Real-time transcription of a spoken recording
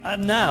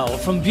And now,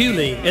 from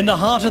Bewley, in the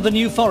heart of the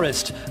New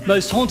Forest,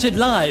 Most Haunted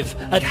Live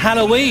at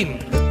Halloween.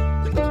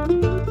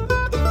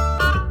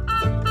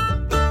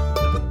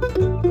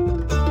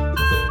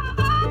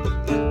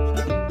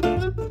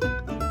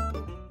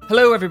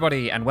 Hello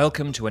everybody, and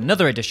welcome to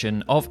another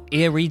edition of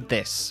Ear Read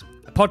This,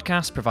 a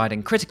podcast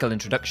providing critical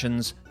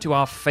introductions to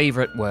our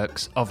favourite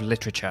works of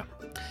literature.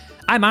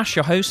 I'm Ash,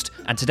 your host,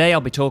 and today I'll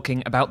be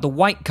talking about The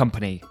White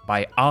Company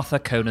by Arthur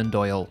Conan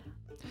Doyle.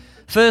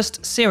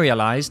 First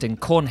serialised in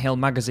Cornhill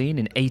magazine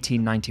in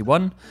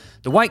 1891,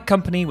 The White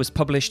Company was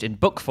published in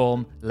book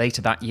form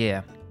later that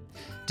year.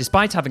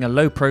 Despite having a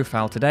low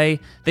profile today,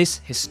 this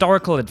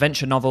historical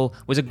adventure novel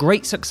was a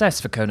great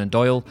success for Conan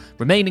Doyle,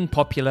 remaining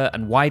popular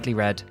and widely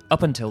read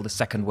up until the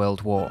Second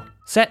World War.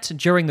 Set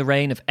during the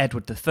reign of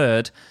Edward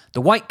III,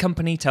 The White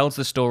Company tells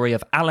the story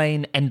of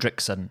Alain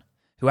Hendrickson,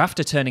 who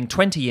after turning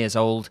 20 years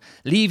old,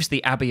 leaves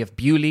the Abbey of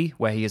Bewley,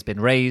 where he has been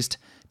raised,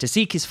 to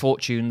seek his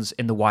fortunes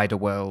in the wider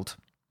world.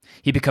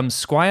 He becomes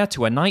squire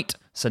to a knight,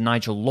 Sir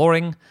Nigel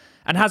Loring,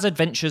 and has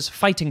adventures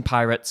fighting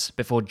pirates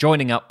before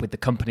joining up with the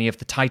Company of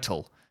the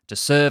Title to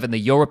serve in the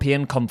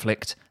European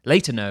conflict,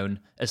 later known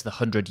as the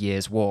 100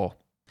 Years' War.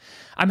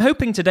 I'm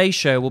hoping today's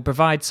show will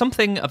provide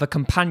something of a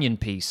companion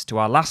piece to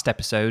our last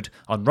episode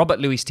on Robert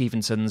Louis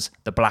Stevenson's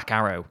The Black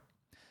Arrow.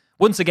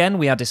 Once again,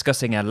 we are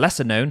discussing a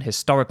lesser-known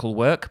historical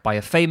work by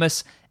a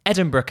famous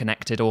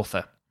Edinburgh-connected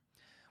author.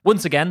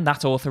 Once again,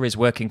 that author is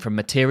working from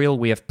material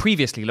we have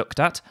previously looked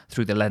at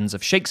through the lens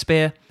of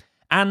Shakespeare,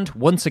 and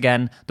once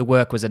again, the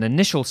work was an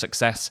initial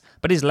success,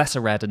 but is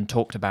lesser read and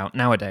talked about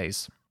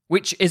nowadays.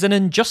 Which is an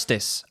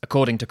injustice,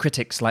 according to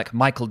critics like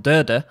Michael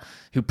Derder,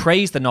 who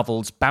praise the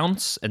novel's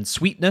bounce and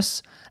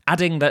sweetness,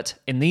 adding that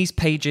in these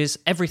pages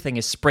everything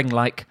is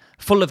spring-like,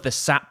 full of the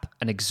sap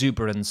and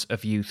exuberance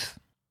of youth.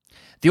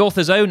 The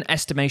author's own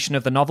estimation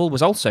of the novel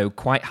was also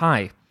quite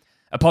high.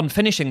 Upon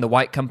finishing The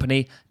White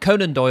Company,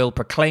 Conan Doyle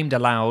proclaimed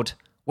aloud,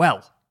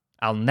 "Well,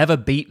 I'll never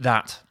beat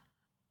that."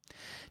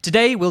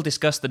 Today we'll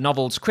discuss the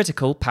novel's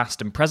critical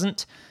past and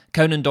present,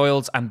 Conan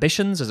Doyle's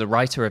ambitions as a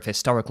writer of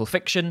historical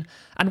fiction,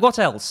 and what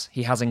else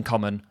he has in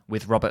common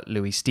with Robert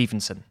Louis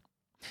Stevenson.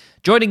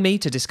 Joining me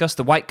to discuss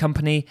The White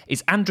Company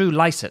is Andrew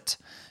Lycett,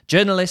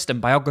 journalist and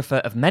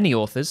biographer of many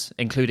authors,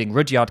 including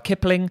Rudyard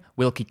Kipling,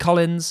 Wilkie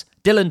Collins,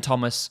 Dylan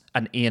Thomas,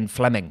 and Ian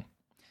Fleming.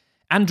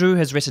 Andrew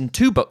has written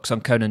 2 books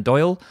on Conan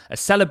Doyle, a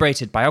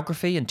celebrated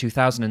biography in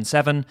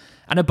 2007,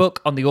 and a book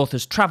on the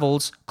author's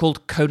travels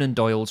called Conan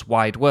Doyle's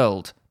Wide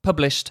World,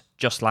 published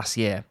just last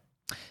year.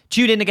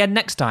 Tune in again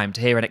next time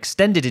to hear an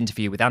extended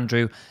interview with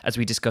Andrew as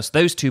we discuss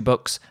those 2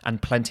 books and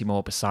plenty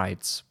more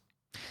besides.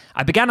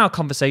 I began our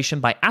conversation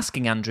by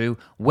asking Andrew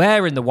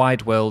where in the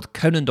wide world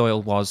Conan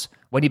Doyle was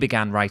when he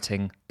began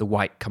writing The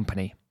White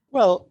Company.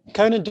 Well,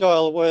 Conan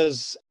Doyle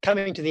was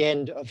coming to the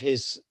end of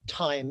his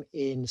time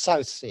in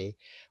Southsea,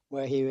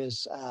 where he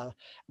was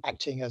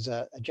acting as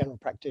a general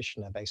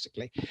practitioner,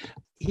 basically.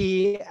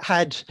 He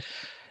had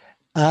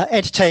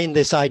entertained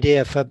this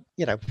idea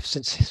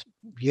since his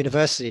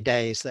university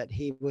days that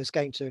he was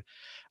going to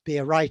be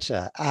a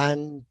writer.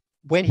 And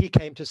when he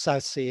came to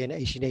Southsea in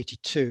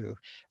 1882,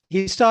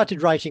 he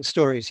started writing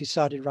stories. He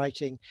started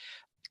writing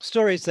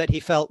stories that he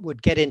felt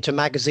would get into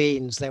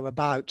magazines. They were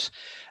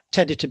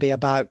tended to be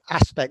about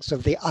aspects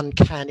of the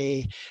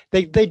uncanny.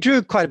 They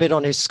drew quite a bit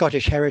on his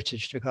Scottish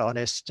heritage, to be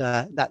honest,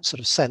 that sort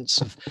of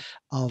sense of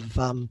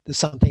there's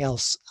something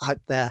else out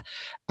there.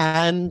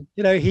 And,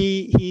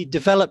 he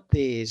developed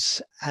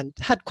these and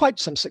had quite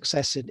some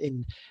success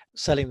in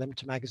selling them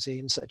to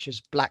magazines such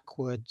as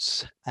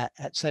Blackwood's,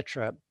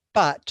 etc.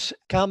 But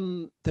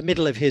come the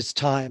middle of his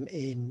time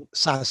in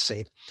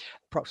Southsea,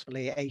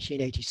 approximately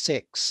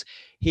 1886,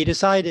 he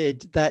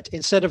decided that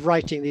instead of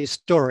writing these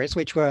stories,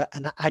 which were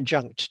an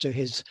adjunct to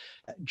his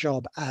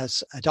job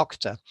as a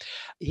doctor,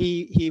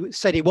 he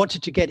said he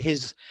wanted to get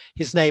his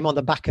name on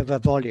the back of a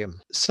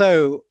volume.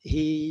 So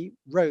he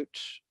wrote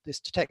this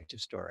detective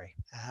story,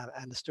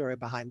 and the story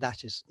behind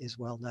that is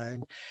well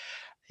known.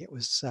 It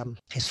was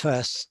his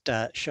first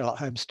Sherlock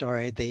Holmes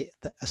story,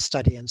 A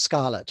Study in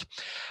Scarlet.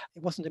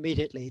 It wasn't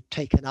immediately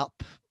taken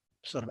up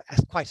sort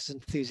of quite as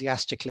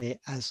enthusiastically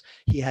as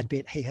he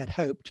had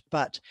hoped,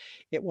 but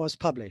it was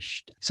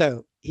published.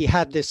 So he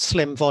had this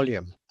slim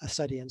volume, A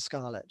Study in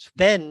Scarlet.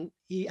 Then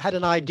he had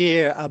an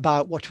idea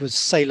about what was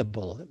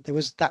saleable.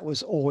 That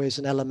was always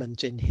an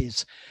element in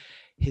his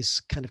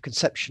kind of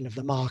conception of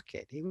the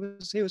market. He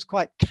was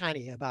quite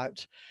canny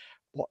about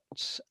what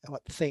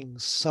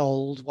things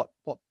sold, what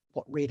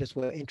readers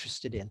were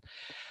interested in.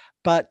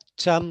 But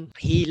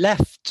he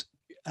left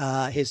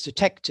his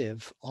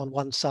detective on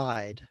one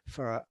side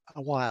for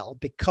a while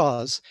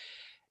because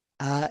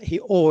he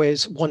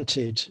always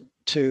wanted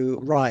to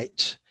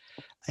write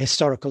a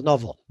historical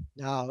novel.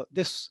 Now,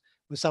 this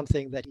was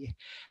something that he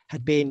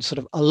had been sort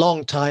of a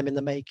long time in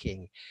the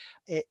making.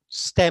 It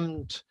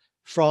stemmed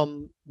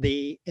from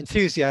the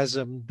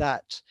enthusiasm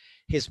that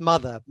his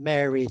mother,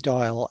 Mary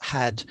Doyle,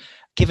 had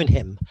given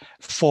him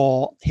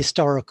for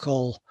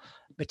historical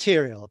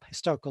material,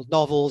 historical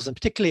novels, and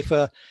particularly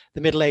for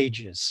the Middle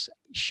Ages.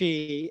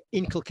 She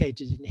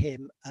inculcated in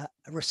him a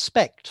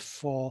respect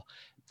for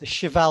the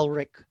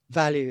chivalric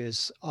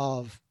values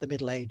of the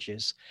Middle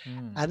Ages.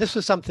 And this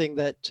was something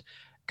that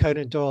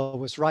Conan Doyle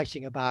was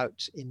writing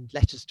about in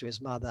letters to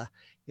his mother,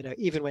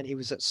 even when he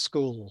was at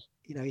school.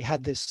 He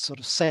had this sort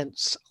of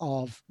sense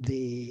of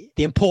the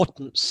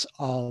importance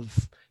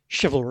of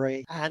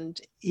chivalry,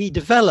 and he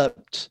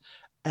developed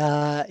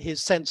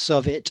his sense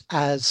of it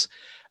as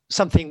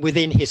something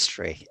within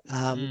history.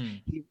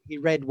 He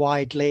read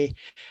widely.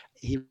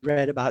 He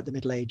read about the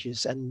Middle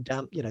Ages, and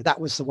that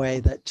was the way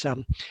that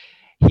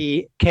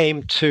he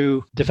came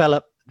to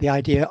develop the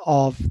idea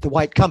of the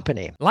White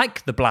Company.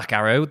 Like the Black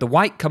Arrow, the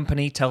White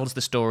Company tells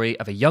the story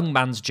of a young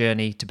man's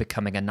journey to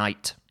becoming a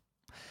knight.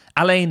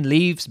 Alain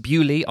leaves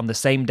Beaulieu on the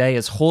same day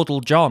as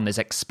Hordle John is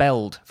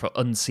expelled for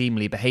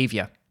unseemly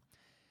behaviour.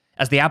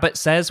 As the abbot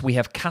says, we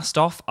have cast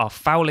off our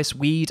foulest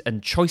weed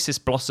and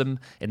choicest blossom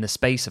in the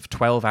space of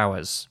 12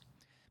 hours.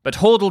 But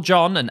Hordle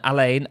John and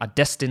Alain are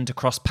destined to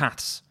cross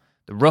paths,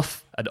 the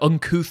rough and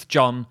uncouth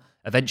John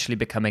eventually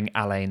becoming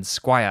Alain's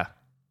squire.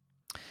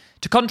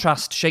 To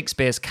contrast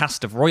Shakespeare's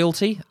cast of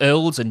royalty,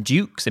 earls and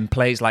dukes in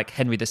plays like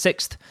Henry VI,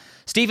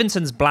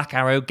 Stevenson's Black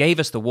Arrow gave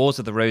us the Wars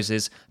of the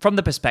Roses from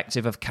the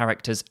perspective of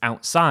characters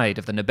outside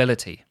of the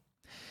nobility.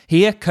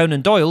 Here,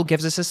 Conan Doyle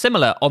gives us a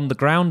similar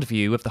on-the-ground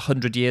view of the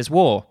 100 Years'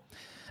 War.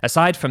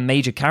 Aside from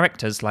major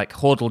characters like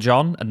Hordle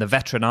John and the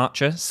veteran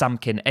archer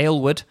Samkin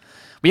Aylward,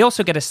 we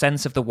also get a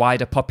sense of the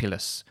wider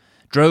populace,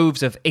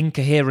 droves of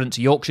incoherent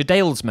Yorkshire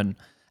dalesmen,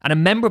 and a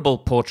memorable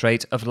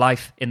portrait of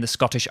life in the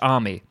Scottish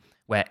army,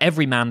 where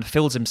every man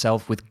fills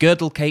himself with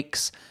girdle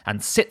cakes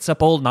and sits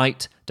up all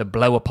night to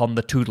blow upon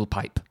the toodle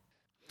pipe.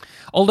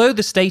 Although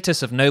the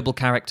status of noble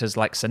characters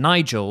like Sir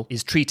Nigel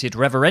is treated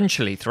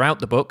reverentially throughout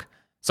the book,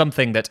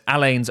 something that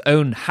Alain's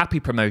own happy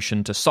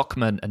promotion to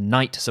Sockman and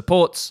Knight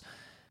supports,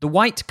 the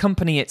White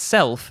Company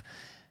itself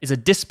is a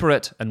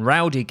disparate and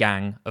rowdy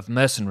gang of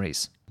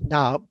mercenaries.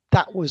 Now,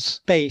 that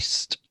was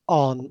based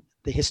on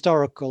the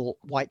historical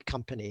White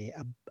Company,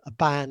 a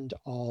band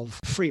of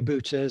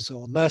freebooters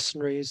or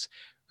mercenaries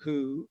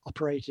who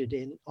operated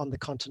on the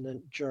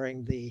continent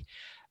during the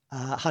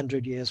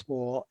 100 Years'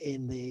 War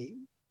in the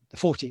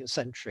 14th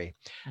century,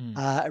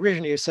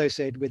 originally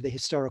associated with the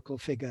historical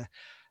figure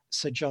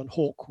Sir John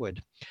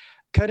Hawkwood.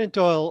 Conan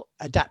Doyle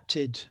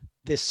adapted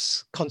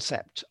this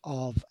concept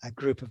of a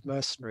group of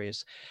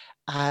mercenaries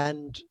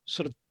and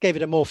sort of gave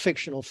it a more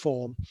fictional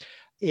form,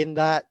 in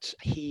that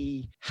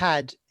he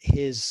had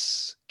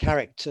his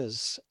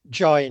characters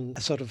join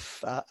a sort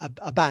of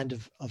a band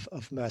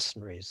of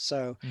mercenaries.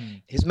 So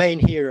his main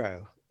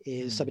hero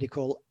is somebody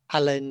called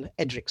Alan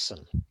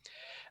Edrickson,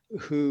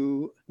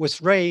 who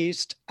was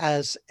raised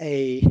as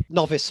a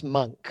novice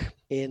monk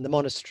in the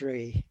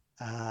monastery,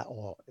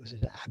 or it was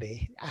an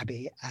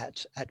abbey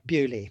at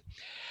Beaulieu.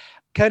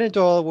 Conan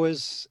Doyle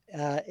was,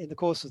 in the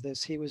course of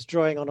this, he was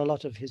drawing on a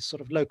lot of his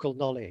sort of local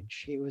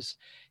knowledge. He was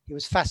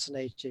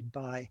fascinated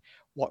by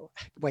what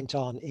went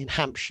on in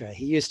Hampshire.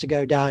 He used to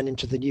go down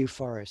into the New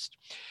Forest.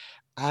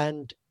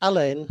 And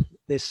Alain,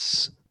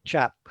 this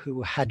chap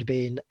who had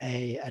been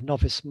a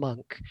novice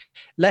monk,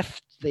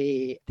 left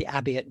the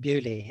abbey at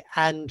Beaulieu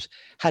and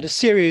had a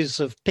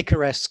series of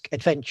picaresque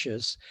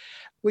adventures,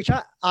 which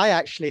I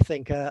actually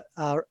think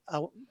are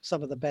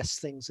some of the best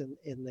things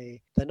in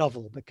the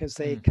novel, because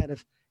they kind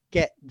of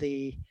get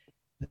the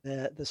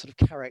sort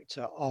of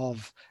character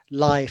of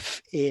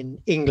life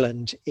in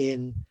England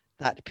in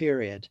that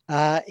period.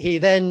 He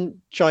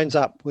then joins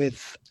up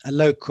with a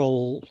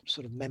local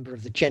sort of member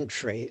of the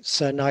gentry,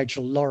 Sir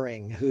Nigel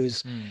Loring,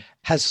 who's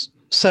has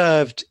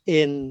served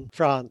in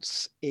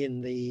France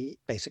in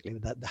basically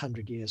the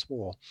 100 Years'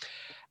 War.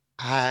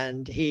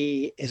 And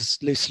he is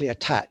loosely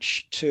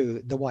attached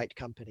to the White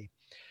Company.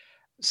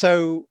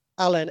 So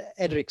Alan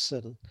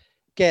Edrickson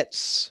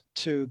gets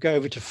to go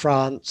over to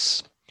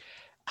France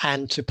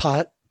and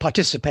to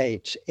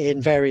participate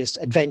in various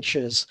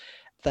adventures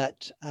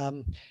that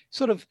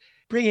sort of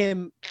bring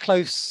him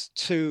close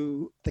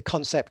to the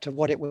concept of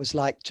what it was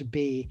like to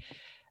be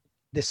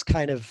this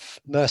kind of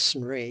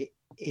mercenary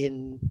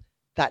in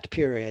that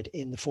period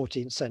in the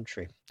 14th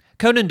century.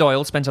 Conan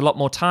Doyle spent a lot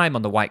more time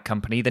on the White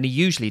Company than he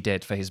usually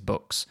did for his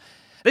books.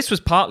 This was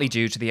partly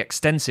due to the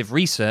extensive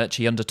research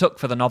he undertook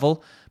for the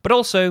novel, but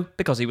also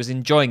because he was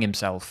enjoying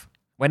himself.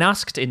 When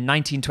asked in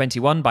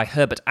 1921 by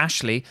Herbert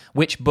Ashley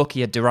which book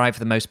he had derived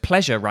the most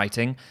pleasure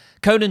writing,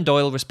 Conan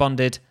Doyle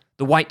responded,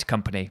 "The White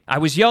Company. I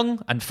was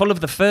young and full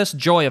of the first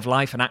joy of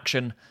life and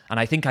action, and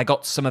I think I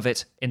got some of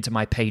it into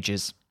my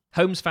pages."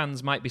 Holmes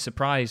fans might be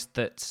surprised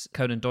that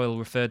Conan Doyle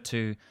referred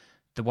to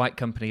The White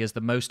Company as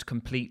the most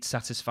complete,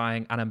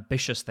 satisfying and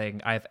ambitious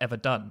thing I have ever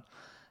done.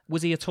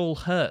 Was he at all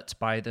hurt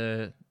by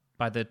the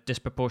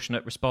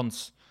disproportionate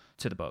response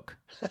to the book?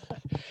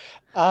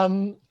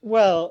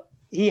 Well,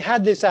 he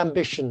had this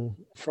ambition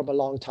from a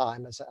long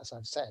time, as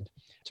I've said,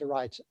 to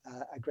write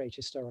a great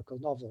historical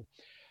novel.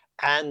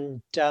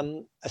 And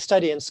A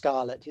Study in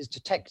Scarlet, his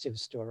detective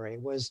story,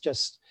 was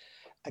just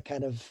a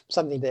kind of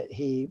something that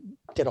he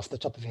did off the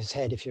top of his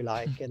head, if you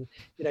like. And,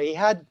 he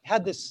had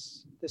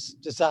this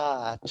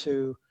desire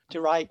to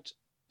write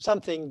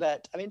something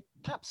that,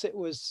 perhaps it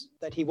was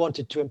that he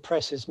wanted to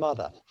impress his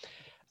mother,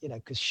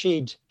 because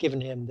she'd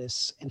given him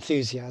this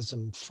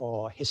enthusiasm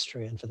for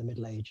history and for the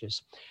Middle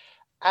Ages.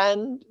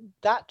 And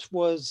that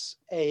was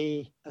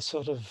a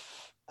sort of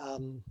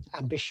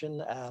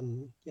ambition,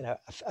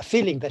 a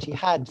feeling that he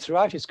had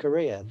throughout his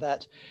career,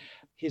 that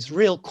his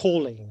real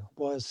calling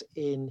was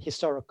in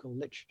historical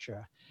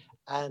literature.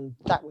 And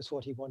that was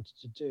what he wanted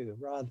to do.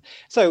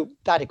 So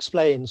that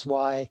explains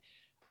why,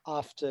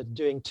 after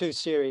doing 2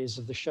 series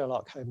of the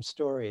Sherlock Holmes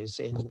stories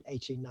by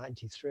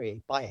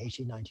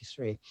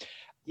 1893,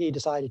 he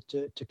decided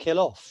to kill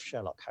off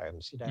Sherlock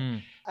Holmes,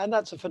 And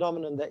that's a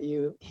phenomenon that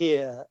you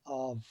hear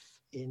of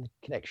in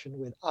connection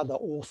with other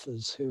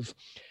authors who've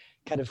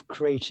kind of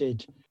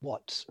created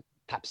what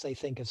perhaps they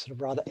think are sort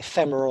of rather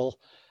ephemeral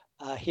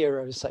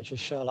heroes such as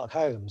Sherlock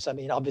Holmes.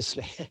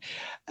 Obviously,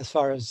 as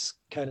far as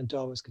Conan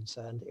Doyle was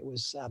concerned, it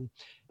was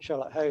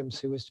Sherlock Holmes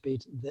who was to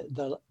be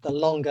the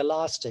longer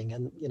lasting,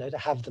 and to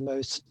have the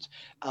most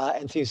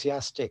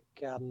enthusiastic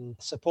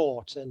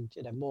support and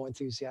more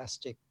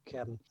enthusiastic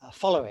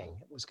following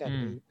was going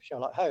to be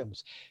Sherlock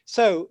Holmes.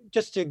 So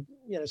just to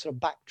sort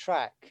of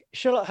backtrack,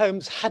 Sherlock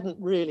Holmes hadn't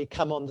really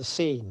come on the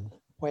scene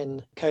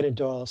when Conan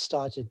Doyle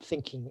started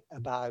thinking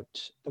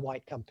about the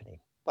White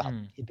Company. Well,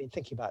 he'd been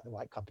thinking about the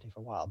White Company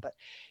for a while, but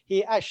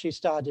he actually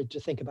started to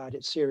think about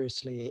it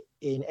seriously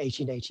in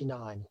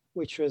 1889,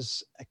 which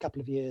was a couple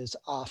of years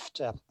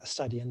after A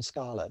Study in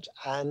Scarlet.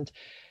 And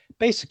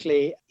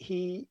basically,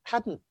 he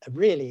hadn't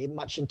really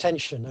much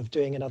intention of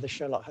doing another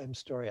Sherlock Holmes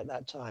story at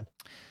that time.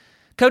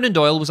 Conan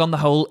Doyle was on the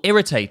whole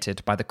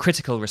irritated by the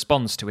critical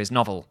response to his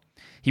novel.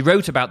 He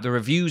wrote about the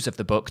reviews of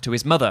the book to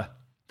his mother.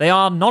 They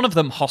are none of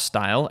them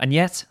hostile, and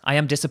yet I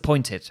am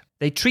disappointed.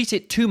 They treat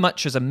it too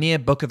much as a mere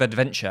book of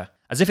adventure,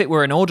 as if it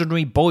were an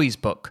ordinary boy's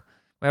book,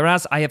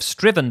 whereas I have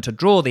striven to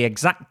draw the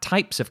exact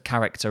types of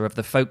character of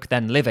the folk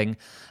then living,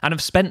 and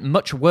have spent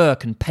much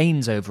work and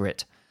pains over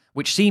it,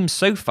 which seems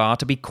so far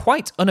to be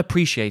quite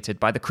unappreciated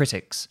by the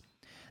critics.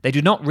 They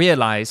do not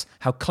realise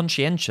how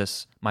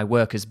conscientious my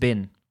work has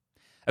been.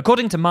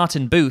 According to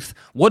Martin Booth,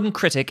 one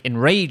critic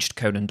enraged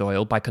Conan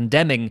Doyle by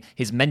condemning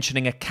his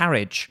mentioning a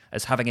carriage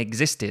as having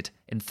existed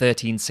in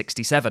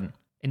 1367.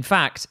 In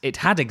fact, it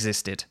had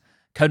existed.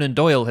 Conan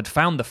Doyle had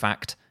found the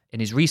fact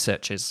in his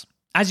researches.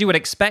 As you would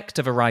expect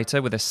of a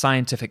writer with a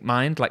scientific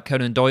mind like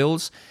Conan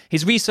Doyle's,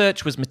 his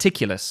research was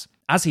meticulous,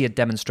 as he had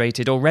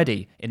demonstrated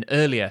already in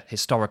earlier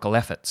historical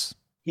efforts.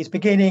 He's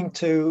beginning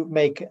to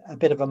make a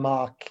bit of a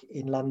mark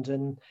in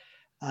London.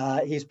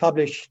 He's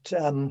published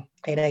in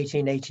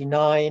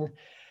 1889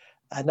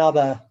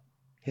 another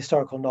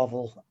historical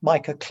novel,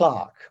 Micah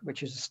Clarke,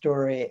 which is a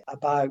story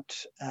about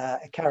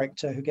a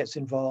character who gets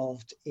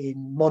involved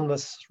in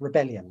Monmouth's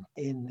rebellion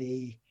in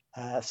the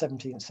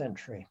 17th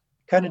century.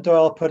 Conan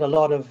Doyle put a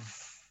lot of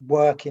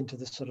work into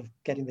the sort of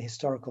getting the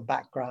historical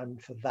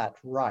background for that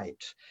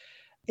right.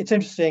 It's an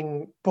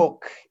interesting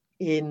book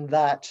in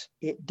that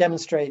it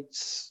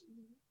demonstrates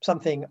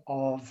something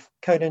of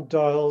Conan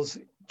Doyle's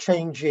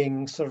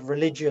changing sort of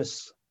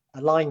religious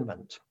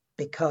alignment,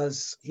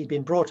 because he'd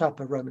been brought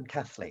up a Roman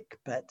Catholic,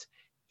 but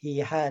he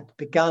had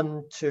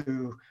begun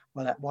to,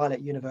 while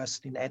at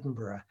university in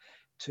Edinburgh,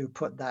 to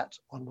put that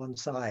on one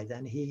side.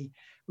 And he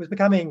was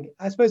becoming,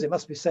 I suppose it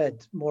must be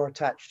said, more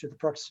attached to the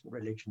Protestant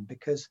religion,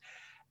 because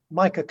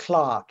Micah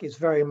Clarke is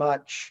very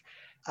much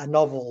a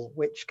novel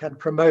which kind of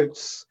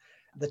promotes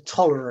the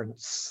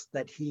tolerance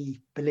that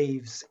he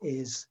believes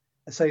is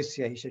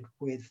associated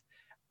with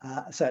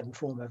a certain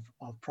form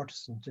of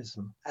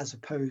Protestantism, as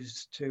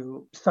opposed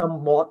to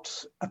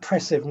somewhat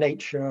oppressive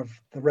nature of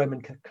the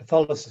Roman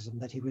Catholicism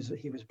that he was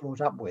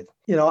brought up with.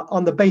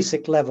 On the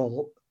basic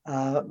level,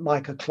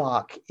 Micah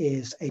Clarke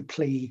is a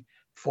plea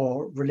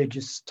for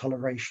religious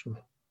toleration.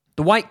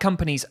 The White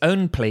Company's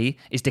own plea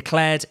is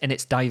declared in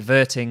its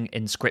diverting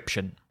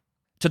inscription.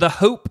 "To the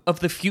hope of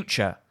the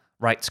future,"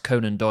 writes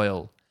Conan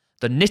Doyle,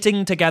 "the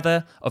knitting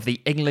together of the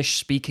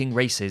English-speaking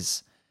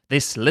races,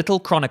 this little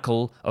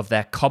chronicle of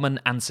their common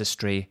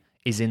ancestry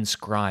is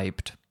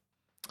inscribed."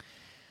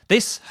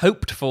 This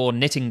hoped-for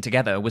knitting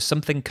together was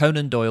something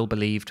Conan Doyle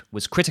believed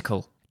was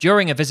critical.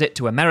 During a visit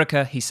to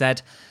America, he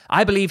said,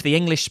 "I believe the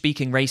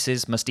English-speaking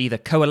races must either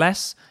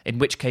coalesce, in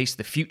which case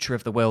the future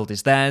of the world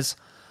is theirs,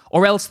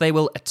 or else they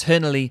will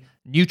eternally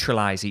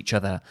neutralise each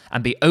other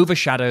and be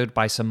overshadowed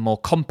by some more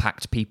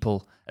compact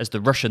people as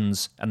the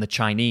Russians and the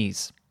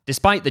Chinese."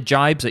 Despite the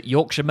jibes at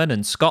Yorkshiremen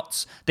and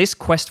Scots, this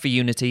quest for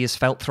unity is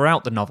felt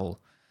throughout the novel.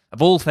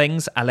 Of all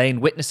things Alleyne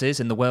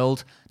witnesses in the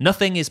world,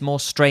 nothing is more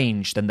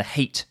strange than the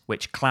hate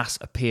which class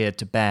appeared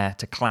to bear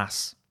to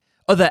class.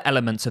 Other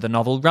elements of the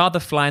novel rather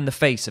fly in the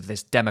face of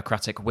this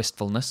democratic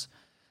wistfulness.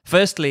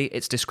 Firstly,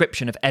 its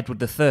description of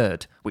Edward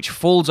III, which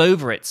falls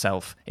over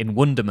itself in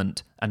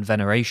wonderment and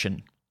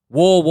veneration.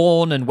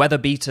 War-worn and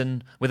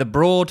weather-beaten, with a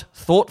broad,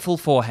 thoughtful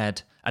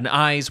forehead, and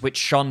eyes which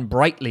shone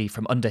brightly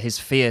from under his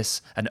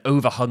fierce and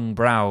overhung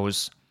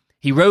brows,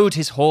 He rode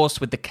his horse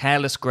with the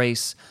careless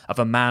grace of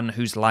a man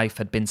whose life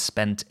had been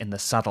spent in the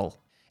saddle.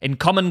 In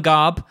common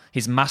garb,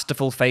 his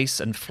masterful face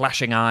and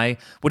flashing eye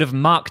would have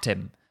marked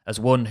him as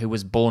one who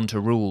was born to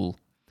rule.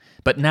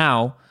 But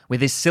now, with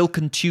his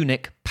silken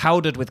tunic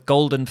powdered with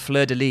golden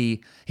fleur-de-lis,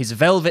 his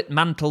velvet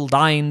mantle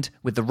lined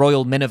with the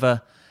royal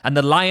minever, and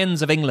the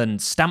lions of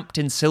England stamped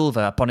in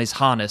silver upon his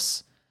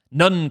harness,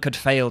 none could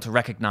fail to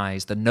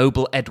recognise the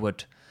noble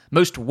Edward,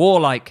 most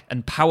warlike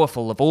and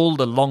powerful of all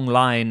the long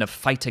line of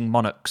fighting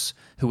monarchs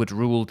who had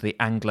ruled the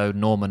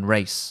Anglo-Norman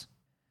race.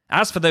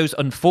 As for those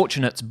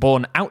unfortunates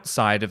born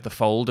outside of the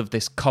fold of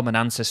this common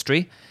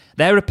ancestry,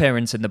 their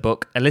appearance in the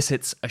book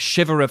elicits a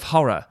shiver of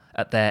horror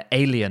at their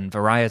alien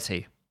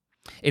variety.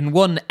 In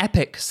one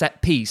epic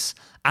set piece,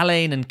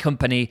 Alain and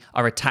company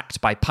are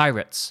attacked by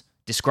pirates,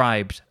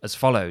 described as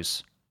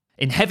follows.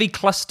 In heavy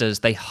clusters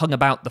they hung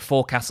about the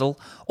forecastle,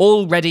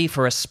 all ready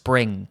for a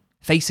spring.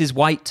 Faces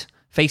white,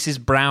 faces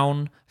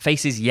brown,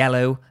 faces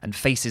yellow, and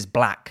faces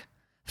black.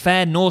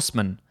 Fair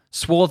Norsemen,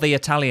 swarthy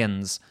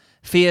Italians,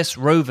 fierce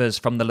rovers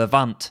from the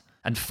Levant,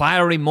 and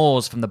fiery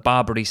Moors from the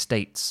Barbary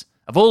states,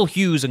 of all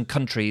hues and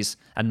countries,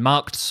 and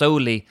marked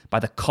solely by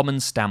the common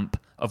stamp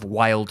of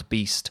wild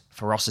beast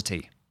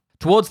ferocity.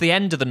 Towards the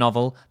end of the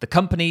novel, the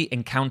company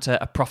encounter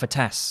a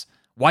prophetess,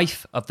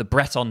 wife of the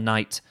Breton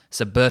knight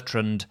Sir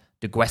Bertrand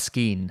de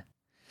Guesquin.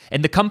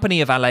 In the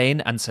company of Alain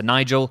and Sir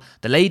Nigel,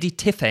 the Lady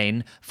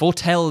Tiphaine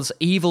foretells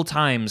evil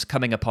times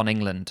coming upon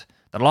England,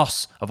 the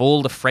loss of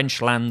all the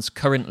French lands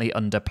currently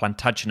under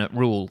Plantagenet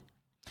rule.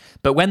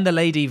 But when the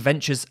lady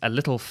ventures a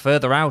little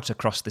further out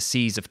across the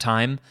seas of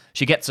time,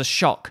 she gets a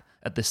shock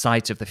at the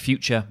sight of the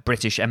future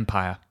British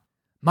Empire.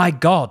 "My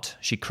God,"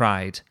 she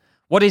cried,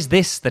 "what is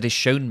this that is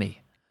shown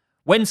me?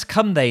 Whence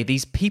come they,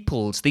 these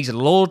peoples, these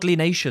lordly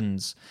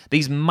nations,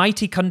 these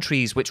mighty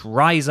countries which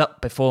rise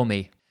up before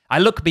me? I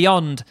look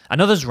beyond,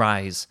 and others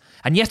rise,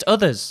 and yet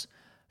others,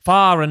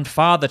 far and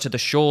farther to the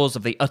shores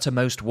of the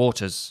uttermost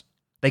waters.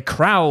 They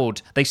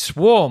crowd, they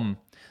swarm.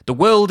 The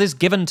world is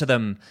given to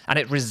them, and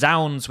it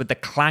resounds with the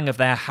clang of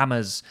their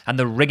hammers and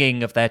the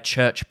ringing of their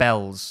church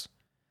bells.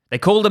 They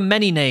call them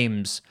many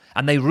names,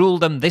 and they rule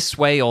them this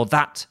way or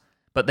that,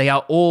 but they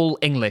are all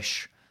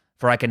English,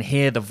 for I can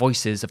hear the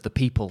voices of the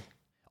people.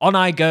 On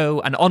I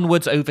go, and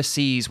onwards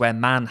overseas where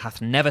man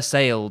hath never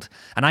sailed,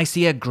 and I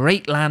see a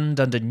great land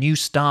under new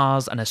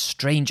stars and a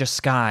stranger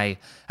sky,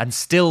 and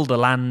still the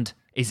land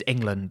is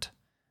England.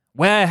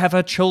 Where have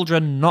her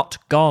children not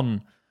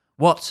gone?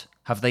 What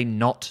have they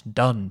not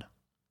done?"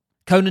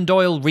 Conan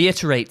Doyle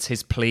reiterates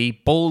his plea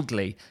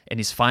boldly in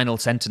his final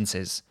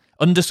sentences,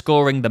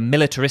 underscoring the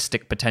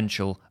militaristic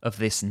potential of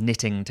this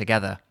knitting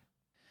together.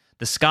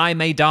 "The sky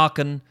may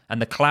darken,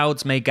 and the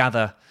clouds may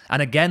gather,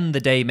 and again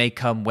the day may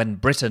come when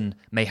Britain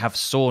may have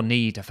sore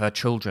need of her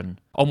children,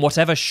 on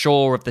whatever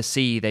shore of the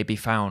sea they be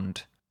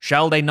found.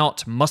 Shall they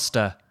not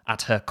muster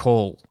at her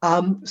call?"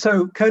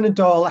 So Conan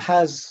Doyle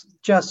has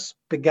just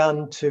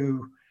begun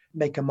to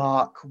make a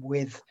mark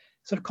with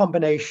sort of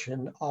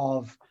combination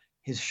of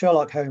his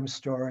Sherlock Holmes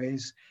story,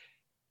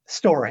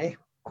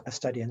 A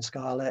Study in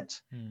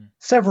Scarlet,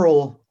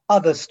 several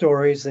other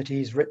stories that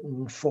he's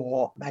written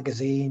for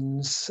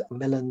magazines,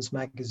 Millen's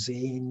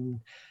Magazine,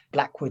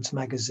 Blackwood's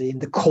Magazine,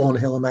 the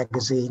Cornhill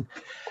Magazine.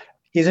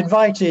 He's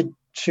invited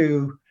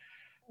to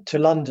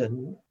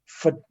London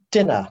for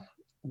dinner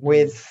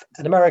with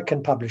an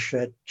American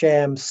publisher,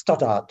 J.M.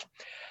 Stoddart,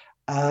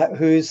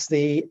 who's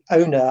the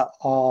owner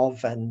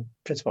of and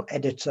principal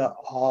editor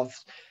of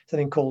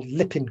something called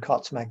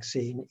Lippincott's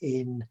Magazine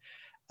in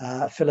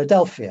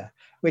Philadelphia,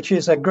 which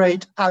is a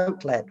great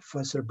outlet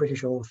for sort of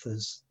British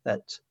authors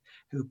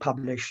who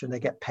publish and they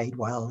get paid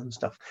well and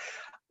stuff.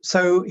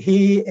 So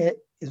he is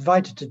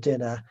invited to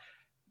dinner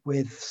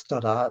with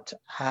Stoddart,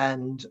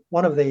 and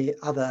one of the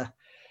other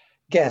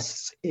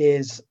guests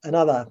is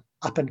another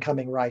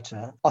up-and-coming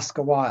writer,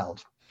 Oscar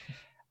Wilde.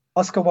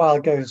 Oscar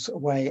Wilde goes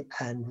away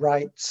and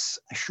writes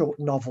a short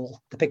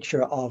novel, The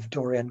Picture of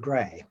Dorian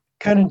Gray.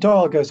 Conan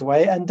Doyle goes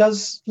away and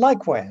does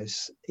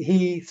likewise.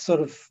 He sort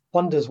of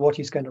wonders what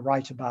he's going to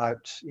write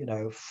about,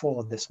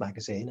 for this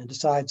magazine, and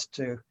decides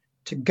to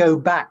go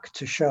back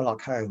to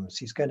Sherlock Holmes.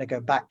 He's going to go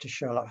back to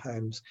Sherlock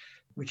Holmes,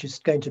 which is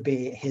going to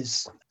be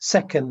his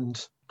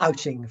second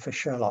outing for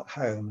Sherlock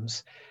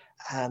Holmes,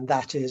 and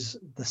that is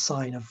The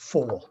Sign of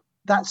Four.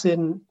 That's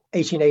in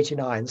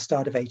 1889,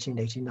 start of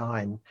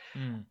 1889.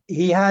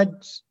 He had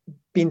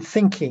been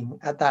thinking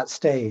at that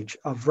stage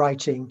of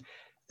writing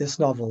this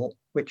novel,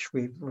 which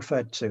we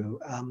referred to,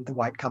 The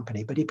White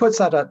Company, but he puts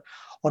that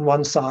on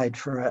one side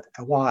for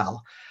a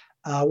while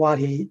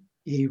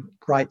he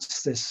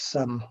writes this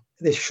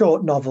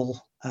short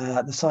novel,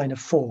 The Sign of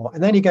Four,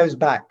 and then he goes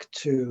back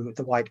to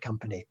The White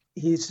Company.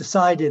 He's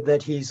decided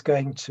that he's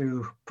going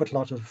to put a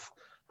lot of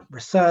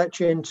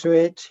research into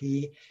it.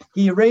 He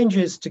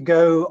arranges to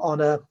go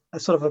on a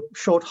sort of a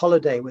short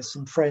holiday with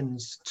some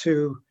friends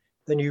to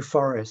the New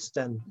Forest,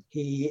 and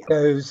he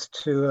goes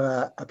to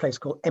a place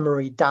called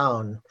Emery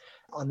Down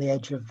on the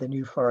edge of the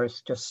New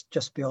Forest,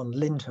 just beyond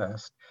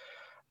Lyndhurst.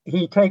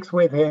 He takes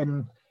with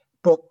him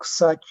books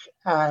such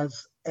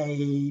as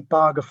a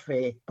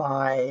biography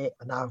by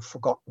a now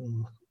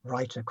forgotten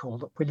writer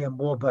called William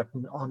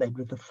Warburton on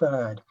Edward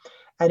III.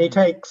 And he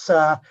takes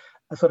a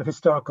sort of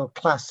historical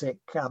classic,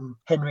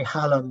 Henry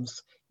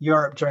Hallam's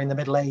Europe during the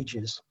Middle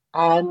Ages.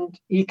 And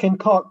he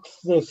concocts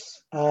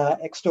this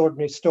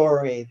extraordinary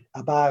story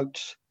about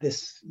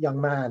this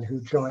young man who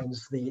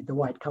joins the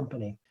White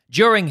Company.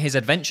 During his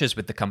adventures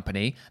with the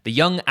company, the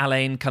young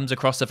Alain comes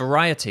across a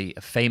variety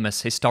of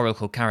famous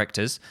historical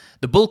characters,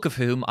 the bulk of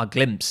whom are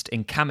glimpsed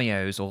in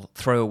cameos or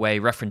throwaway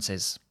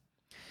references.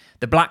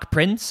 The Black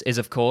Prince is,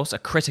 of course, a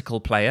critical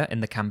player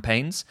in the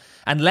campaigns,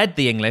 and led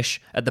the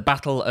English at the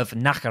Battle of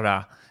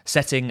Nájera,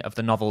 setting of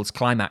the novel's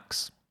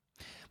climax.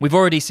 We've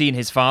already seen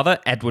his father,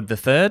 Edward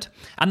III,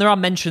 and there are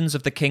mentions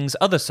of the king's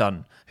other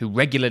son, who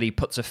regularly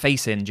puts a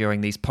face in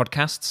during these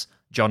podcasts,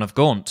 John of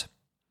Gaunt.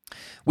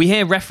 We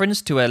hear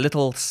reference to a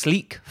little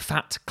sleek,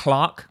 fat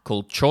clerk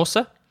called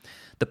Chaucer,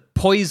 the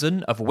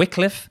poison of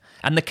Wycliffe,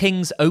 and the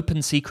king's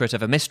open secret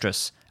of a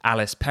mistress,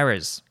 Alice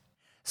Perrers.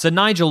 Sir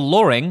Nigel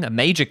Loring, a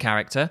major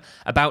character,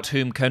 about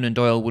whom Conan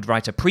Doyle would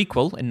write a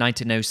prequel in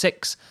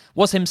 1906,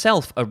 was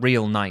himself a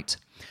real knight.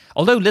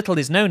 Although little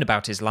is known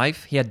about his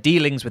life, he had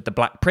dealings with the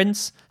Black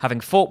Prince, having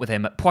fought with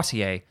him at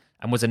Poitiers,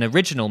 and was an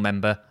original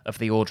member of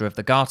the Order of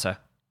the Garter.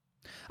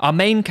 Our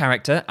main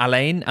character,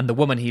 Alain, and the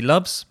woman he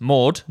loves,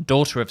 Maud,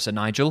 daughter of Sir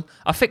Nigel,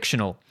 are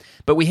fictional,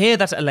 but we hear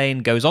that Alain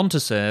goes on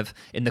to serve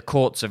in the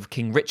courts of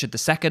King Richard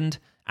II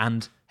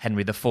and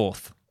Henry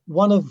IV.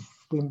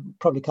 We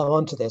probably come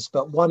on to this,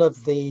 but one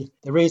of the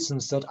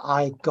reasons that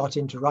I got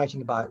into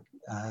writing about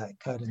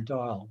Conan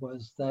Doyle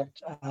was that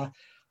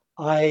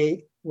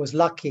I was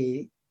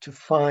lucky to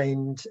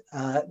find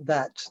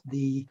that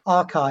the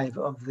archive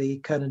of the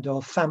Conan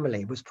Doyle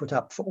family was put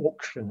up for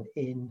auction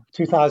in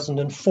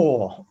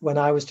 2004, when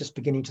I was just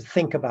beginning to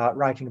think about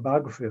writing a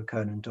biography of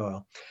Conan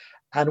Doyle.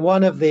 And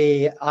one of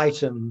the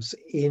items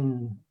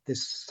in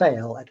this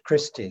sale at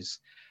Christie's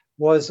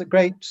was a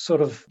great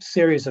sort of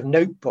series of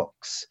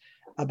notebooks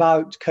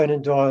about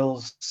Conan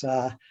Doyle's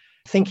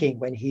thinking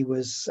when he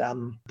was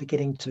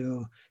beginning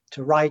to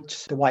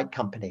write The White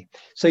Company.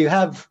 So you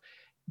have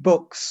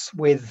books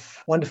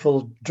with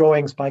wonderful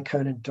drawings by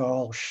Conan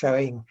Doyle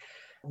showing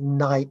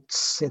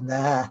knights in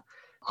their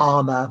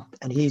armor,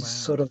 and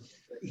he's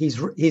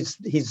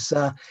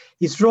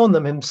drawn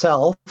them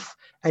himself,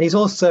 and he's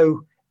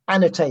also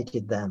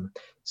annotated them.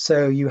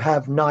 So you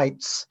have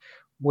knights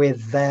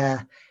with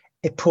their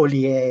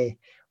épauliers,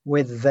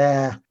 with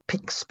their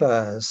pick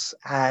spurs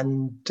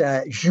and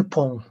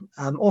jupons.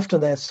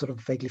 Often they're sort of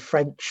vaguely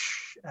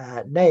French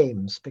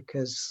names,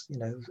 because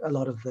a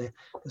lot of the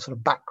sort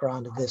of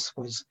background of this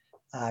was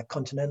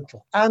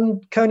continental.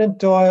 And Conan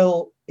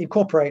Doyle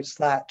incorporates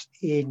that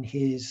in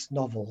his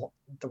novel,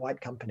 The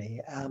White Company.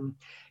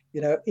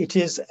 It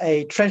is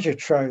a treasure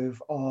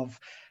trove of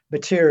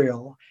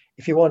material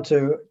if you want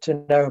to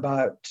know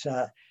about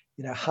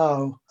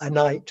how a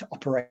knight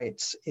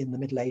operates in the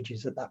Middle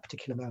Ages at that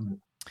particular moment.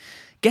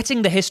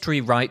 Getting the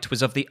history right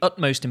was of the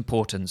utmost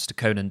importance to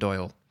Conan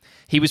Doyle.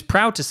 He was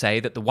proud to say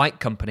that The White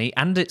Company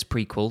and its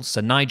prequel,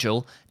 Sir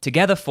Nigel,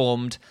 together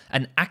formed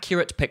an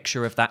accurate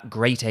picture of that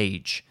great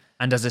age,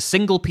 and as a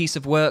single piece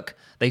of work,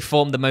 they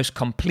formed the most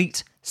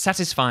complete,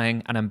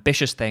 satisfying, and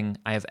ambitious thing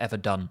I have ever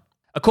done.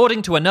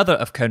 According to another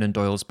of Conan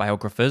Doyle's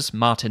biographers,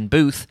 Martin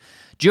Booth,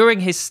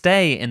 during his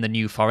stay in the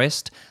New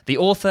Forest, the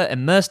author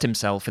immersed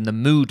himself in the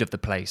mood of the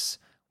place,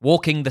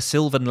 walking the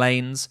sylvan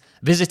lanes,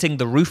 visiting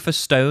the Rufus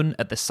Stone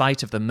at the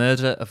site of the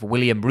murder of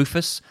William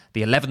Rufus,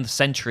 the 11th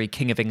century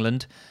King of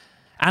England,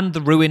 and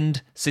the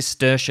ruined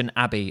Cistercian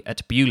Abbey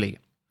at Beaulieu.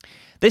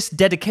 This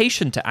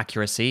dedication to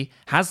accuracy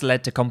has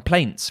led to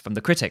complaints from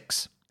the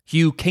critics.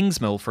 Hugh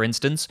Kingsmill, for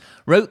instance,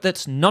 wrote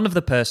that none of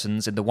the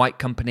persons in the White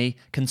Company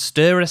can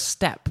stir a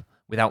step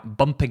without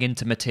bumping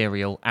into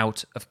material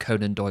out of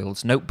Conan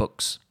Doyle's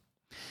notebooks.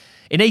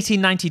 In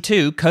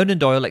 1892, Conan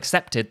Doyle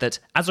accepted that,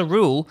 as a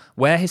rule,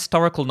 where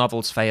historical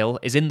novels fail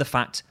is in the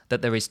fact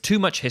that there is too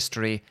much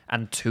history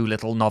and too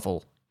little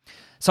novel.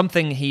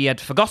 Something he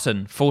had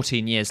forgotten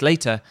 14 years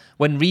later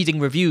when reading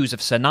reviews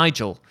of Sir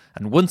Nigel,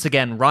 and once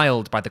again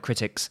riled by the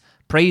critics,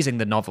 praising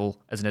the novel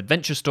as an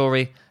adventure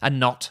story and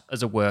not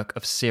as a work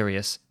of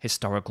serious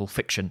historical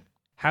fiction.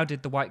 How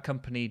did The White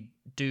Company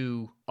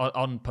do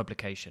on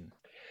publication?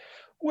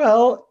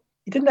 Well,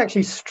 he didn't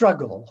actually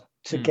struggle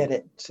to get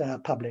it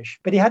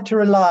published, but he had to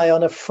rely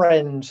on a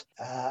friend,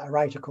 a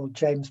writer called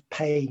James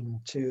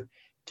Payne, to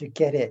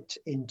get it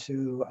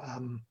into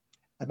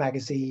a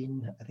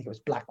magazine. I think it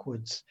was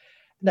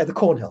the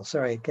Cornhill,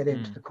 get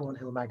into the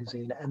Cornhill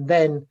magazine. And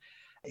then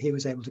he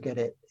was able to get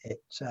it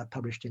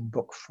published in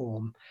book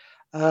form.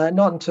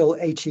 Not until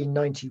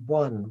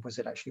 1891 was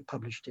it actually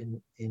published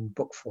in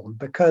book form,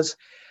 because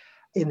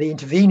in the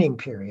intervening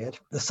period,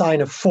 The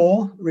Sign of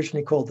Four,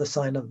 originally called The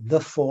Sign of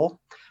the Four,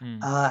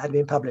 had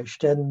been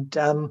published. And,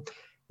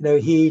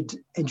 he'd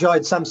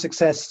enjoyed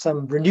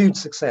some renewed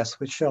success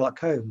with Sherlock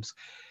Holmes.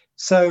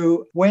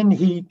 So when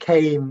he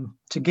came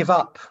to give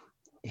up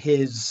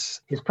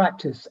his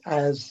practice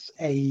as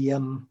a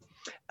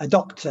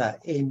doctor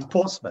in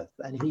Portsmouth,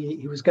 and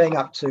he was going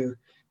up to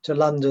to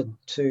London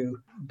to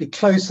be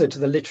closer to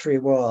the literary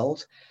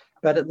world,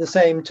 but at the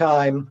same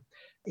time,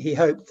 he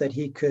hoped that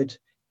he could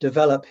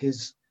develop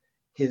his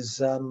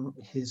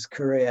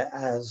career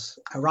as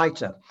a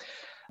writer.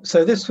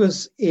 So this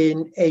was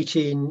in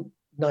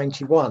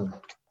 1891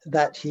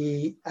 that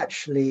he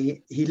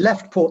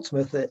left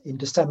Portsmouth in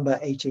December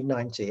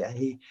 1890, and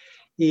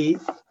he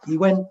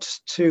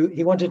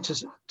wanted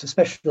to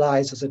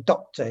specialize as a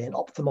doctor in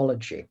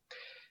ophthalmology.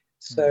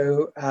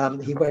 So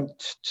he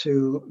went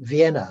to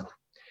Vienna,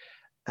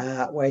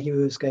 where he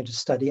was going to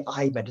study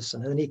eye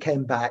medicine, and then he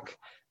came back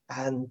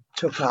and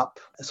took up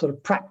a sort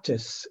of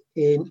practice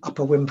in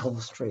Upper Wimpole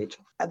Street.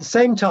 At the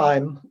same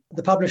time,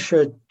 the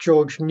publisher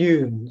George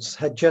Newnes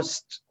had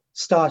just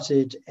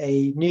started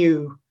a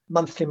new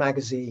monthly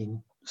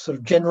magazine, sort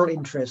of general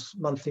interest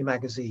monthly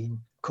magazine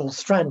called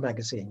Strand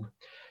Magazine.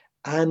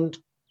 And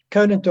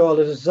Conan Doyle,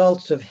 as a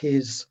result of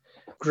his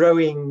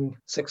growing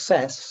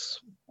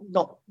success,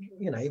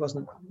 he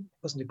wasn't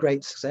a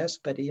great success,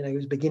 but he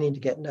was beginning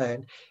to get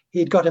known.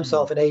 He'd got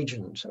himself an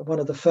agent, one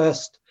of the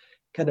first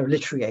kind of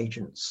literary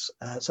agents,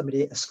 a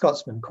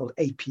Scotsman called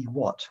A.P.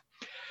 Watt.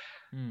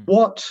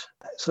 Watt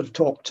sort of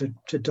talked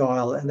to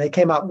Doyle, and they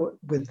came up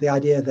with the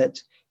idea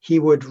that he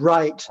would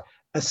write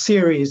a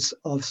series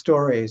of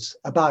stories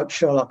about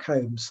Sherlock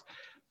Holmes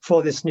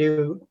for this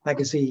new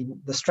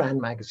magazine, the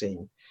Strand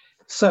Magazine.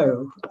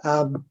 So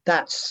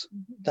that's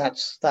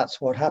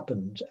what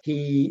happened.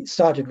 He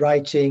started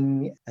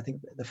writing. I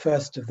think the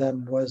first of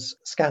them was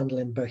Scandal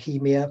in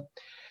Bohemia,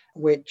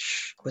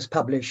 which was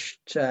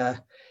published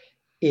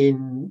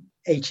in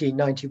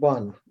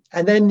 1891.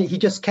 And then he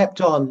just kept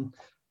on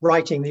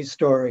writing these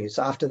stories.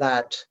 After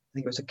that, I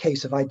think it was A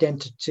Case of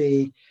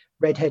Identity,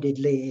 Red-Headed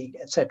League,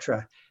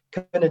 etc.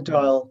 Conan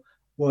Doyle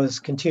was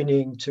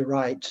continuing to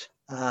write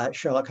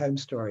Sherlock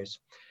Holmes stories.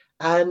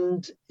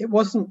 And it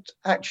wasn't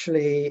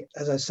actually,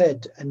 as I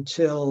said,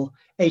 until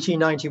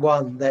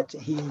 1891 that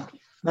he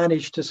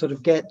managed to sort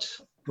of get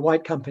The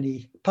White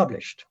Company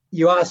published.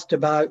 You asked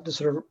about the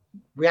sort of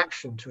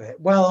reaction to it.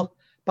 Well,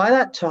 by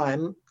that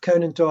time,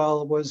 Conan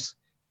Doyle was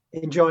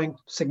enjoying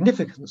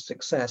significant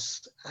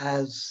success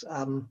as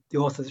the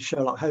author of the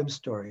Sherlock Holmes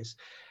stories.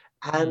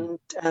 And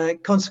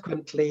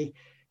consequently,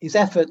 his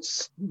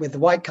efforts with the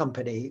White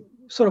Company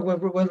sort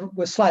of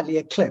were slightly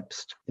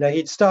eclipsed.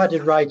 He'd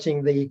started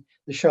writing the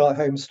Sherlock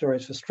Holmes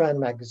stories for Strand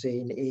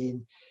Magazine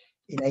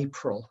in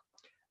April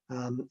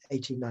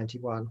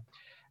 1891.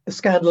 A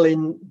Scandal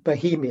in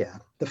Bohemia,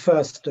 the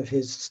first of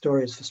his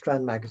stories for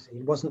Strand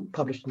Magazine, wasn't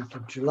published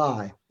until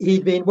July.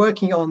 He'd been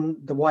working on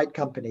The White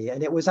Company,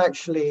 and it was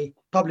actually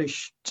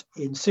published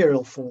in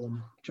serial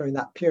form during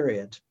that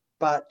period,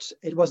 but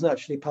it wasn't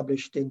actually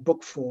published in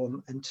book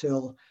form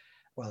until,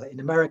 well,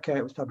 in America,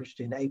 it was published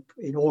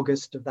in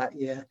August of that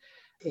year,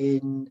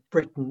 in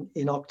Britain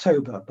in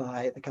October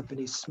by the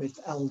company Smith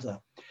Elder.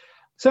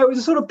 So it was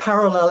a sort of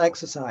parallel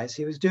exercise.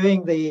 He was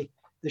doing the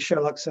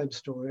Sherlock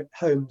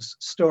Holmes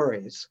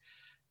stories,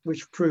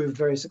 which proved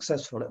very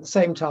successful. At the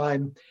same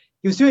time,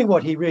 he was doing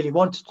what he really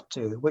wanted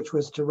to do, which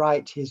was to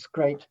write his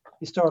great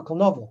historical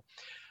novel,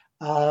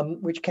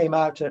 which came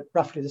out at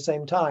roughly the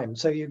same time.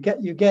 So you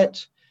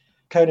get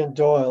Conan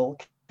Doyle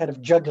kind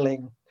of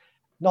juggling,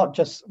 not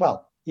just,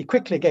 well, he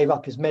quickly gave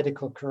up his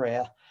medical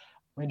career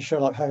when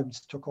Sherlock Holmes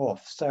took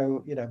off.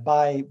 So,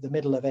 by the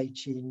middle of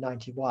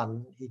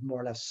 1891, he'd more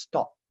or less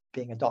stopped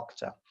being a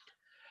doctor.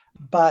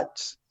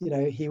 But,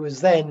 he was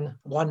then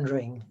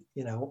wondering,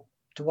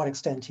 to what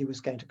extent he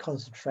was going to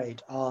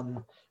concentrate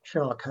on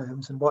Sherlock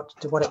Holmes, and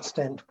to what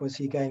extent was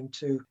he going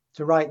to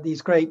write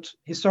these great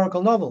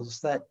historical novels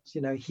that,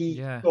 he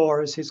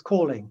saw as his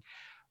calling,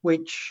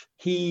 which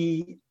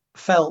he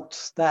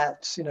felt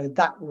that,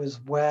 that was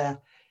where,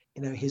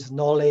 his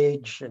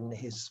knowledge and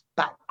his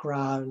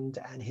background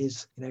and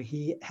his,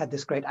 he had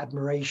this great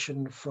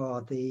admiration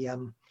for the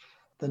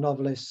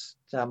novelist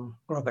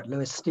Robert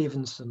Louis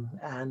Stevenson,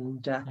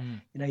 and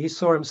he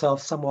saw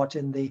himself somewhat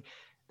in the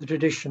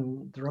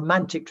tradition, the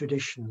romantic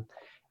tradition,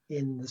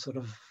 in the sort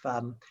of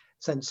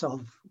sense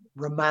of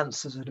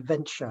romance as an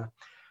adventure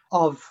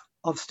of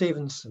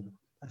Stevenson.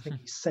 I think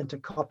he sent a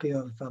copy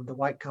of The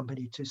White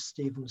Company to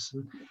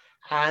Stevenson,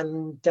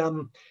 and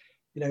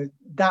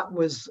that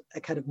was a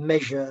kind of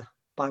measure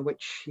by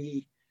which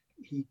he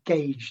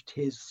gauged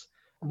his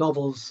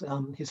novels,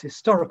 his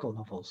historical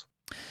novels.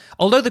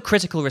 Although the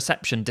critical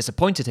reception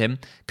disappointed him,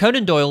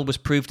 Conan Doyle was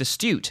proved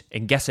astute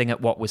in guessing at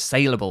what was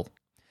saleable.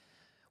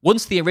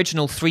 Once the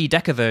original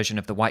 3-decker version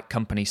of The White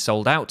Company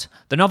sold out,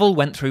 the novel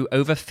went through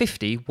over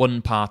 50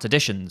 one-part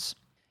editions.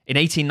 In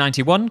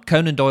 1891,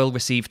 Conan Doyle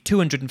received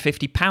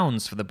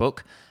 £250 for the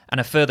book and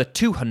a further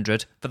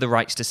 £200 for the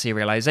rights to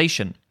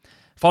serialisation,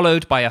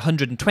 followed by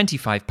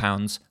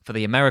 £125 for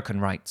the American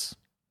rights.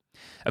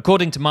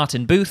 According to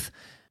Martin Booth,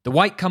 The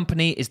White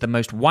Company is the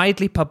most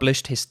widely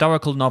published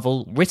historical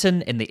novel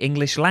written in the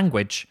English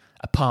language,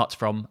 apart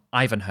from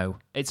Ivanhoe.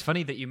 It's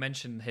funny that you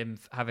mentioned him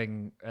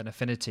having an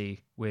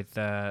affinity with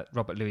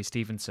Robert Louis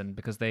Stevenson,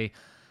 because they,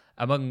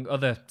 among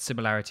other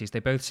similarities, they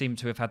both seem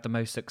to have had the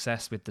most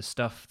success with the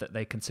stuff that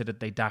they considered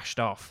they dashed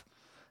off.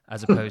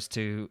 as opposed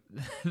to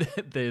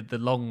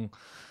the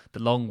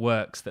long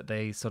works that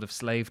they sort of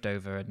slaved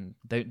over, and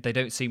they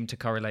don't seem to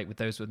correlate with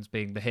those ones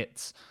being the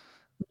hits.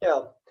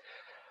 Yeah.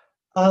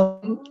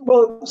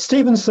 Well,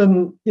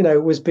 Stevenson,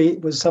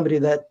 was somebody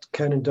that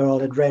Conan Doyle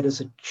had read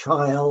as a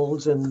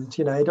child, and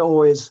had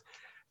always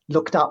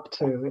looked up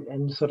to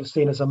and sort of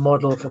seen as a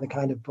model for the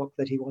kind of book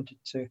that he wanted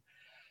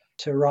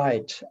to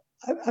write.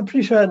 I'm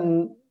pretty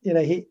certain,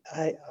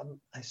 I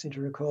seem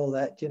to recall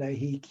that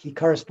he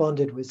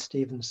corresponded with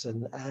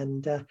Stevenson,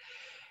 and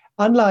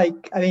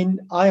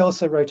I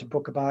also wrote a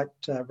book about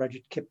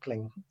Rudyard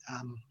Kipling.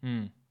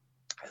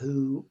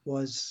 Who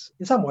was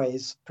in some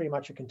ways pretty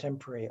much a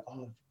contemporary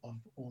of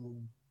all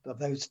of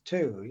those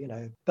two,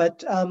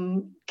 But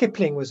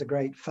Kipling was a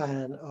great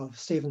fan of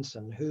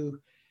Stevenson, who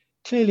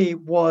clearly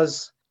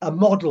was a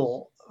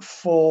model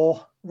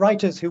for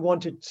writers who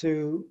wanted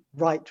to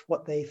write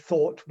what they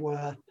thought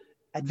were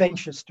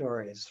adventure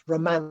stories,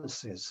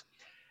 romances.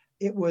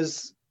 It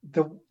was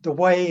the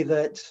way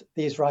that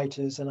these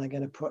writers, and I'm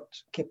going to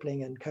put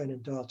Kipling and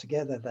Conan Doyle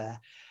together there,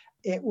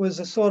 it was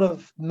a sort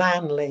of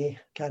manly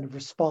kind of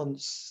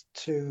response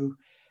to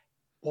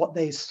what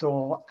they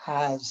saw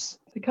as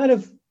the kind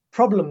of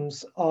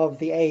problems of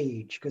the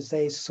age, because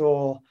they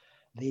saw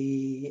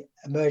the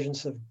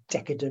emergence of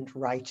decadent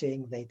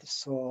writing. They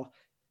saw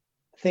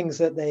things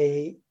that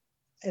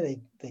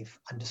they've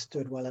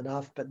understood well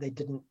enough, but they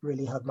didn't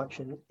really have much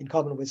in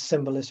common with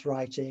symbolist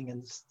writing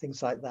and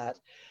things like that.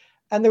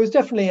 And there was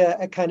definitely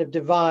a kind of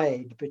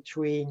divide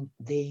between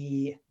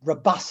the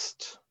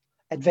robust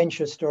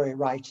adventure story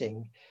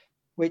writing,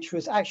 which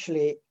was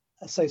actually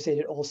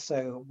associated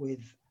also with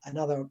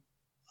another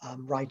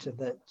writer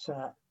that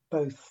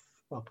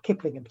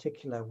Kipling in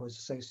particular was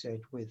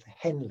associated with,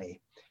 Henley,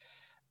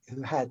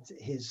 who had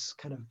his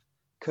kind of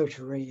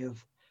coterie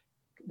of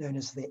known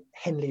as the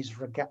Henley's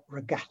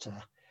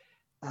Regatta,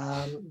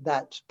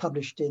 that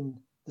published in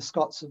the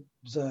Scots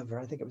Observer.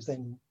 I think it was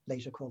then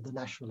later called the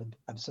National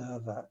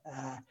Observer.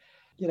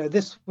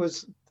 This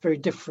was very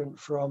different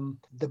from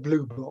the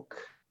Blue Book,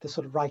 the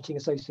sort of writing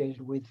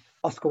associated with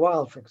Oscar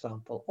Wilde, for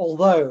example.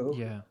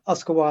 Although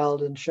Oscar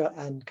Wilde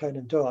and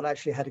Conan Doyle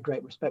actually had a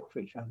great respect for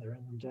each other,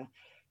 and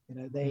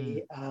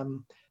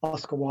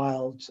Oscar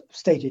Wilde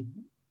stated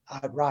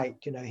outright,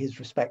 his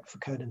respect for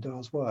Conan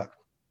Doyle's work.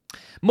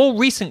 More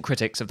recent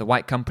critics of The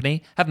White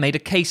Company have made a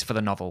case for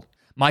the novel.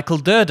 Michael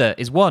Derder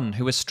is one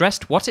who has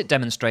stressed what it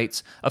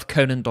demonstrates of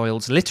Conan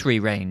Doyle's literary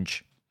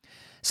range.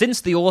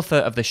 Since the author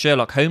of the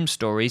Sherlock Holmes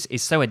stories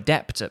is so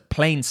adept at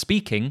plain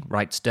speaking,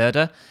 writes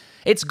Derder,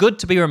 it's good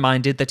to be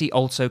reminded that he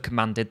also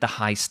commanded the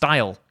high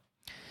style.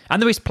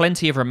 And there is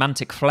plenty of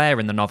romantic flair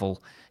in the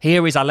novel.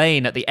 Here is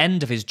Alain at the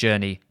end of his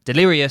journey,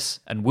 delirious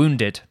and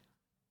wounded.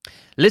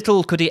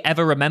 Little could he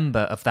ever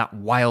remember of that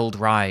wild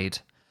ride.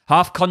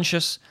 Half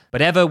conscious,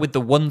 but ever with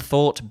the one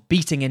thought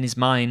beating in his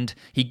mind,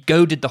 he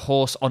goaded the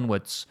horse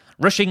onwards,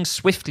 rushing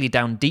swiftly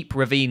down deep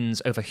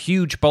ravines over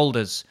huge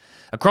boulders,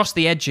 across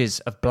the edges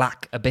of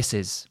black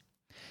abysses.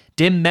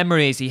 Dim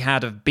memories he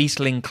had of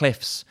beetling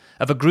cliffs,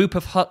 of a group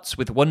of huts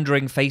with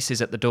wondering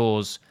faces at the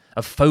doors,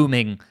 of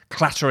foaming,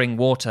 clattering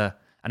water,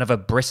 and of a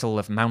bristle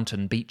of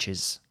mountain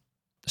beaches.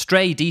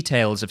 Stray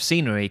details of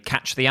scenery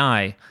catch the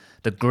eye,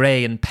 the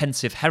grey and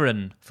pensive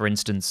heron, for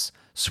instance,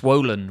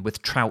 swollen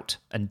with trout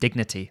and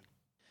dignity.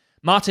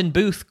 Martin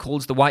Booth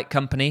calls The White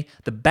Company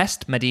the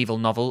best medieval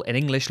novel in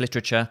English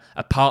literature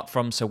apart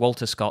from Sir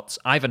Walter Scott's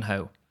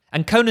Ivanhoe.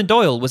 And Conan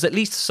Doyle was at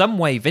least some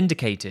way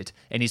vindicated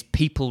in his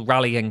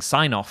people-rallying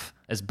sign-off,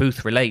 as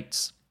Booth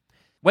relates.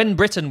 When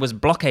Britain was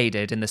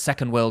blockaded in the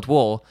Second World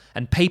War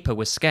and paper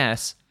was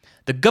scarce,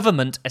 the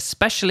government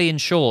especially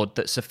ensured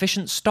that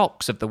sufficient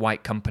stocks of The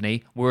White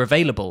Company were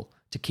available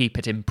to keep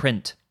it in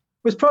print.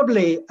 It was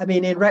probably,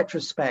 in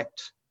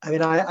retrospect,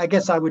 I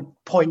guess I would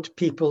point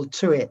people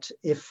to it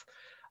if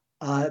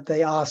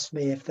they asked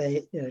me if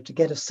they, to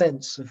get a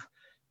sense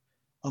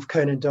of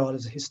Conan Doyle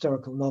as a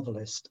historical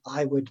novelist,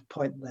 I would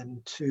point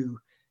them to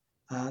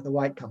The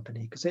White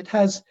Company, because it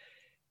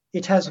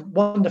has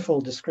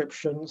wonderful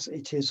descriptions.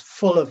 It is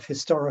full of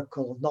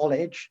historical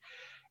knowledge.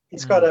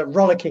 It's got a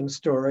rollicking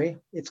story.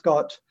 It's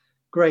got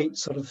great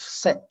sort of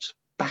set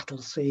battle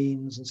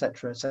scenes,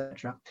 etc.,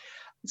 etc.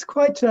 It's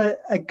quite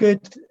a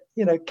good,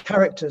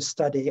 character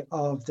study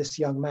of this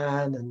young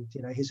man and,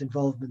 his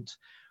involvement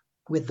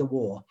with the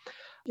war.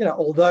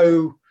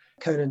 Although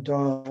Conan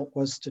Doyle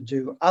was to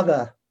do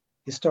other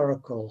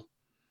historical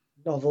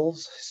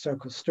novels,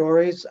 historical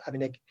stories, I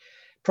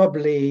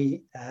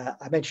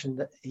mentioned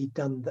that he'd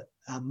done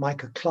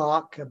Micah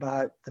Clarke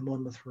about the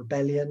Monmouth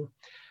Rebellion.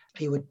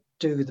 He would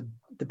do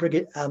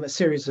a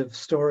series of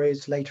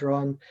stories later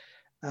on,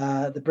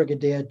 the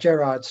Brigadier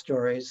Gerard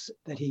stories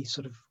that he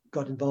sort of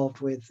got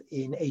involved with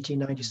in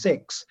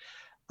 1896,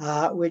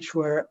 which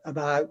were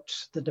about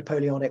the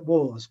Napoleonic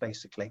Wars,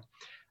 basically.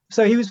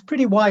 So he was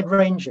pretty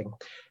wide-ranging.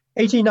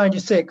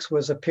 1896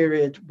 was a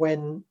period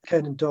when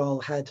Conan Doyle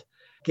had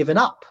given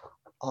up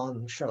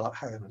on Sherlock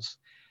Holmes.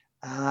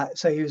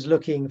 So he was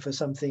looking for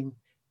something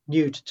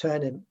new to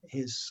turn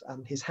his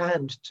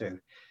hand to.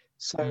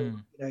 So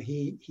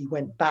he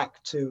went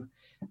back to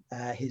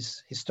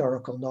his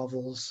historical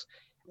novels.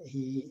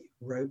 He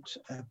wrote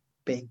a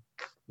big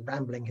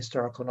rambling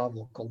historical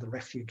novel called The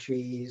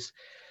Refugees.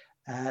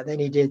 Then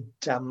he did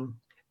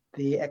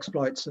The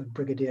Exploits of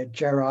Brigadier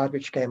Gerard,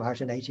 which came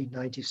out in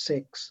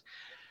 1896.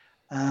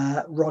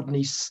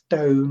 Rodney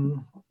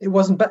Stone. It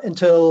wasn't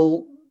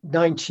until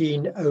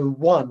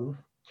 1901,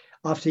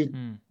 after he'd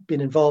been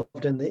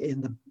involved in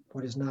the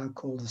what is now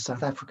called the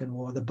South African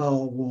War, the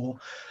Boer War,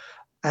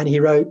 and he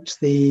wrote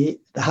the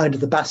Hound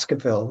of the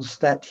Baskervilles,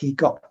 that he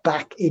got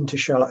back into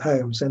Sherlock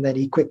Holmes, and then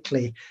he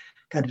quickly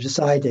kind of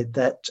decided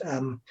that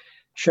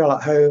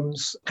Sherlock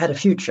Holmes had a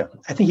future.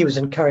 I think he was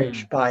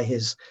encouraged by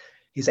his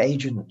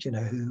agent,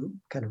 who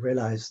kind of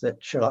realized that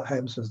Sherlock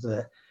Holmes was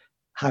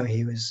how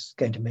he was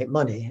going to make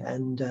money,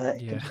 and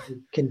he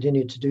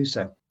continued to do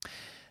so.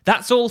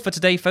 That's all for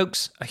today,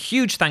 folks. A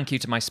huge thank you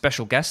to my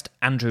special guest,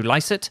 Andrew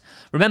Lycett.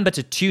 Remember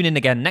to tune in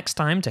again next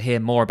time to hear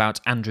more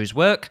about Andrew's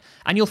work,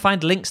 and you'll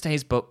find links to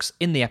his books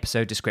in the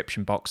episode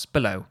description box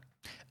below.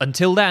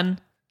 Until then,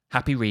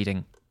 happy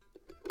reading.